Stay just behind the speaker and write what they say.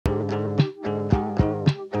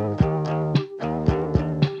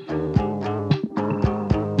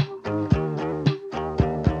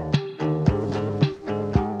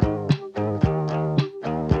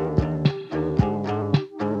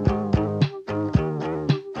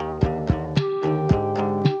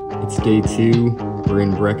day 2. We're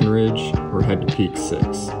in Breckenridge. We're headed to Peak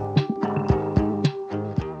 6.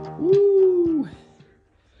 Woo!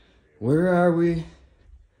 Where are we?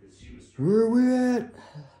 Where are we at?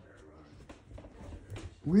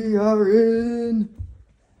 We are in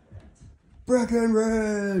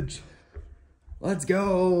Breckenridge. Let's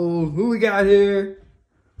go. Who we got here?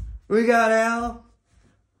 We got Al.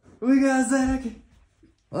 We got Zach.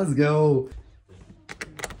 Let's go.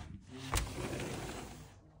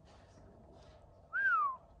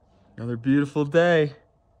 Another beautiful day.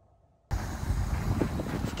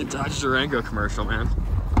 Fucking Dodge Durango commercial, man.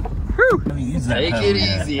 Whew. Take it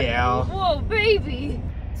easy, Al. Whoa, baby.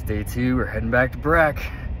 It's day 2. We're heading back to Breck.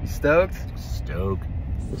 You stoked? Stoked.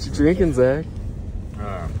 What you drinking, Zach?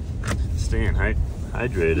 Staying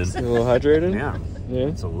hydrated. A little hydrated? Yeah. Yeah?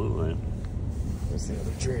 Absolutely. What's the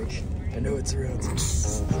other drink? I know it's around.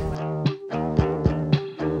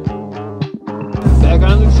 Back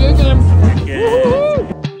on the chicken! Yeah.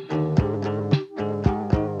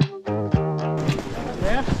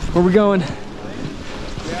 Where we going?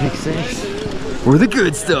 Peak 6. Where the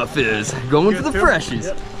good stuff is. Going for the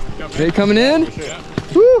freshies. They coming in?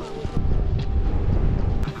 Woo!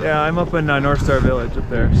 Yeah, I'm up in North Star Village up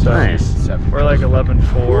there. So Nice. we're like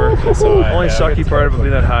 11.4. So only sucky part of it being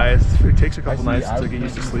that high is it takes a couple nights to get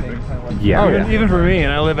used to sleeping. Yeah. Even for me,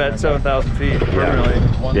 and I live at 7,000 feet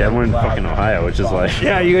permanently. Yeah, we're in fucking Ohio, which is like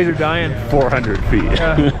Yeah, you guys are dying. 400 feet.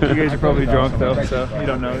 Yeah, you guys are probably drunk though, so you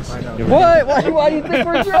don't notice. What? Why do you think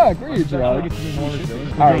we're drunk? Where are you drunk?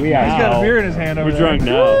 Alright, He's got a beer in his hand over We're there. drunk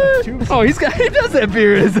now. Oh, he does have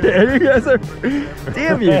beer in his hand. You guys are,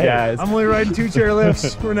 damn you guys. I'm only riding 2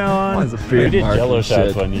 chairlifts from now on. We did Jello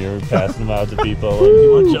shots one year, passing them out to people. Like,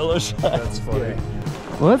 you want Jello shots? That's funny.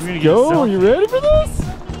 Let's go. Are you ready for this?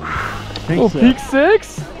 Oh, Peak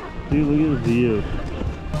 6? Dude, look at the view.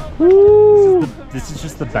 Woo. This is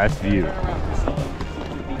just the best view.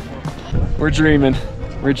 We're dreaming.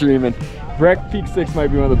 We're dreaming. Breck Peak 6 might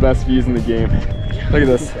be one of the best views in the game. Look at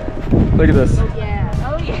this. Look at this. Oh yeah.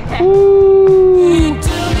 Oh yeah. Woo.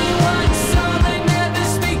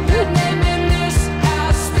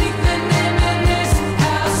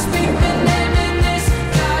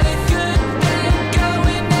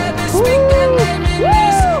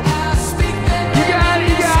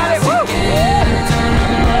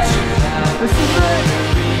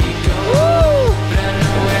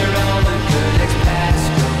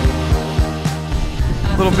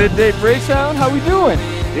 Little midday breakdown. How we doing?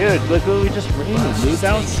 Dude, look what we just ran. It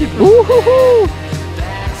sounds super. Woo-hoo-hoo.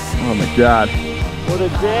 Oh my god. What a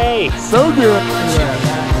day. So good.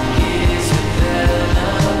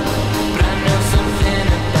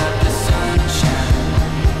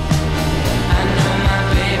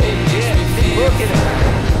 Look at her.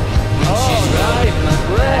 Oh, nice.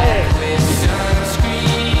 Great.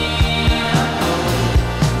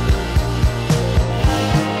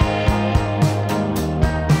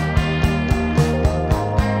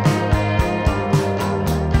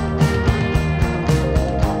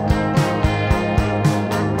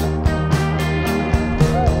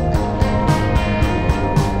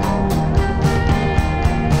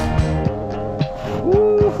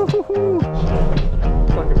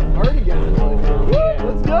 Fucking party going on.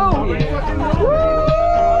 Let's go.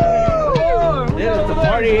 Yeah, it's a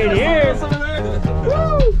party in here.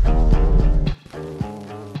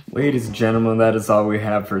 Ladies and gentlemen, that is all we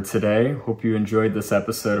have for today. Hope you enjoyed this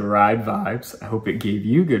episode of Ride Vibes. I hope it gave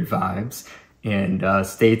you good vibes. And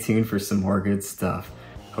stay tuned for some more good stuff.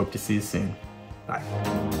 Hope to see you soon. Bye.